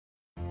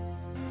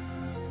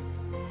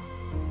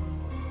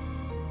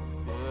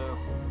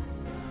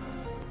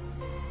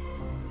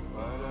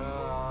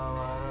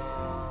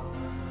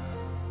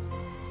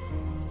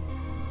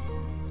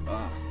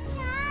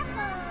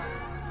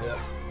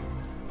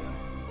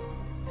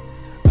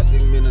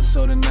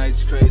Minnesota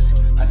night's crazy.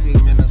 I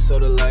think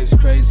Minnesota life's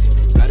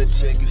crazy. Got a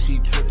chick, if she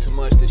trip too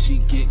much, then she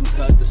getting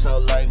cut. That's how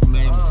life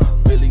made me.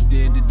 Really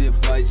did the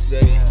diff I say.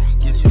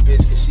 Get your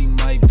bitch, cause she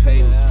might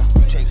pay me.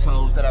 You chase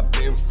hoes that I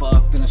been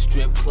fucked in a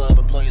strip club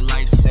and blow your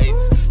life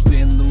savings.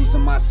 Been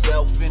losing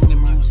myself in the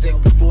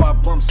music before I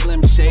bump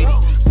Slim Shady.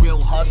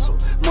 Real hustle,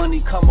 money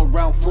come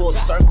around full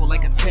circle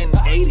like a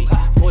 1080.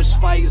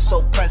 Bushfire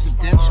so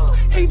presidential,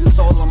 haters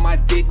all on my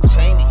Dick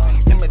Cheney.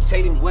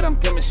 Imitating what I'm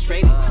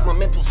demonstrating. My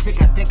mental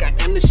sick, I think I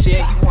am the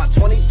shit. He want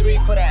 23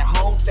 for that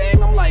whole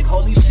thing. I'm like,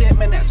 holy shit,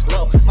 man, that's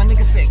low. My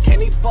nigga said, can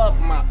he fuck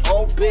my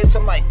old bitch?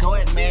 I'm like, go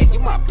ahead, man, you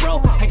my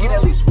bro. I get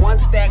at least one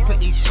stack for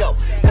each show.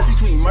 That's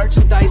between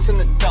merchandise and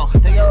the dough.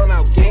 They yelling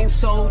out game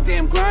so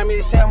damn grimy.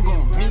 They say I'm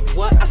gonna reap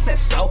what? I said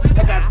so.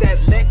 I got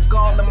that lick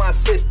all in my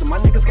system. My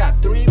niggas got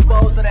 3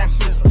 bowls of that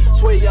system.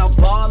 Swear y'all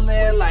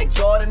ballin' like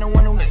Jordan, the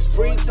one who missed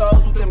free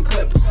throws with them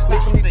clips.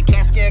 Makes me need a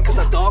CAT scan cause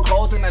I dog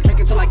holes and I drink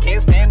until I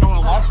can't stand or I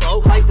walk slow.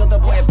 Life dealt the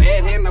boy a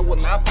bad hand, I will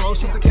not flow.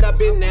 Since a kid I've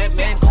been that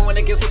man. Going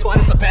against the squad,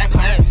 it's a bad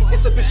plan.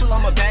 It's official,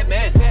 I'm a bad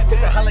man.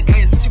 Since a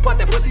holiday, since you bought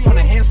that pussy on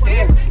a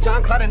handstand.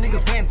 John Cloud and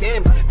niggas Van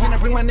Damme. Then I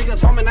bring my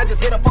niggas home and I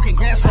just hit a fucking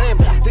grand slam.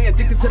 They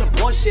addicted to the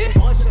bullshit.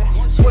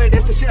 Swear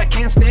that's the shit I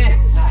can't stand.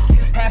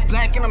 Half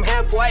black and I'm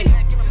half white,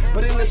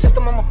 but in the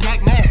system I'm a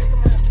black man.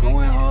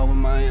 Going hard with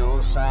my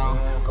own sound,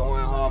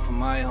 going hard for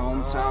my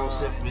hometown.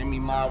 Sipping me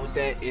mild with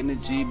that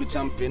energy, bitch,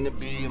 I'm finna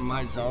be in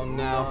my zone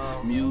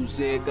now.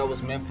 Music, I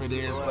was meant for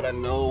this, but I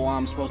know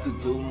I'm supposed to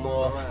do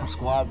more. My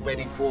squad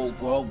ready for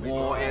a world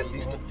war, at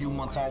least a few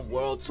months on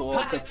world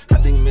tour. Cause I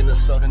think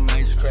Minnesota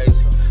night's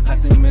crazy. I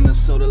think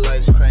Minnesota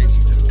life's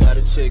crazy. Got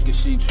a chick and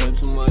she trip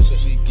too much and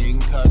she getting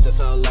cut,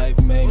 that's how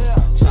life made me.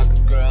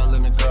 Chocolate girl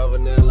and a girl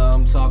vanilla,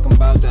 I'm talking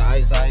about the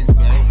ice, baby.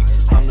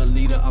 I'm the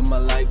leader of my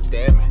life,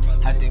 damn it.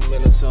 I think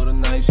Minnesota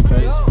night's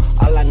crazy.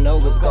 All I know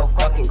is go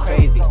fucking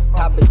crazy.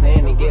 Pop his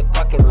in and get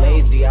fucking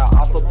lazy. I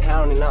offer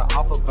pound and I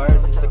offer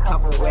burst. It's a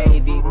couple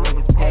ways these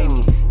niggas pay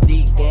me.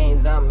 Deep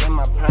games, I'm in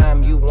my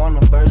prime. You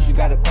want a burst, you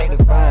gotta pay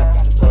the fine.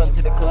 Pull up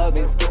to the club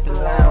and skip the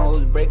line.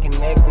 Hoes breaking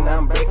necks and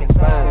I'm breaking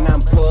spines. And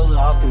I'm pulled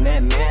off in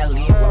that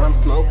Mally while I'm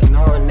smoking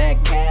on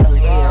that Cali.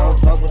 I don't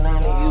fuck with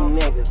none of you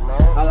niggas.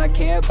 All I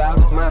care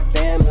about is my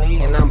family.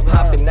 And I'm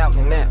popping out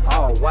in that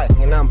all white.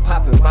 And I'm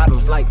popping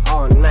bottoms like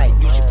all night.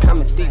 You should come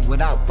and see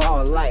what I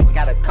ball like.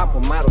 Got a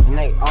couple models and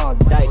they all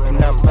dyke.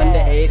 And I'm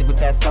underage, but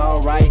that's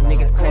alright.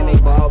 Niggas claim they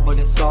ball, but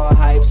it's all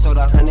hype. So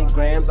the 100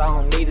 grams, I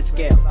don't need a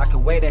scale. I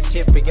can weigh that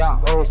shit for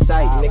y'all on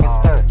site.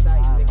 Niggas stunt.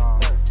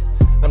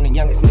 I'm the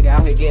youngest nigga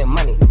out here getting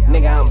money.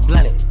 Nigga, I'm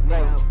blunted.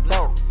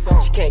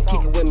 She can't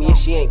kick it with me if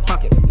she ain't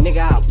fucking.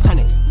 Nigga, I'll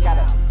punt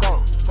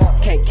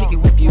it. Can't kick it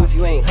with you if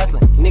you ain't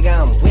hustling. Nigga,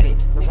 I'm with it.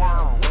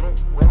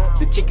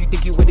 The chick you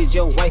think you with is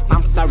your wife.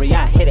 I'm sorry,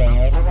 I hit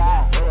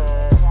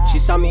it. She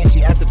saw me and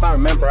she asked if I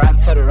remember. I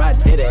told her I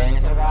did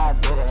it.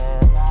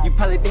 You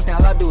probably think that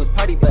all I do is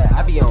party, but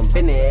I be on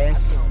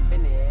business.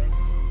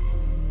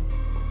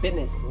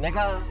 Business,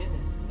 nigga.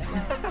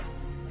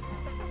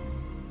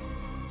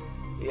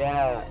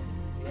 Yeah.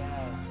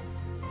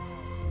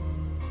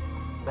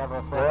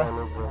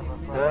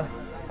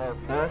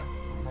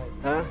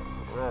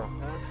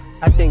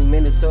 I think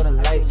Minnesota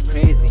life's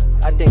crazy.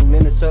 I think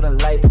Minnesota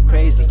life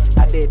crazy.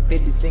 I did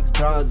 56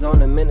 bras on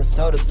the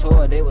Minnesota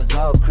tour, they was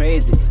all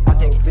crazy. I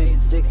think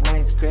 56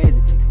 nights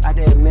crazy. I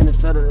did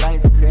Minnesota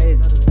life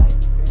crazy.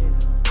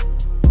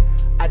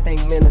 I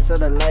think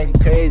Minnesota life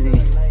crazy.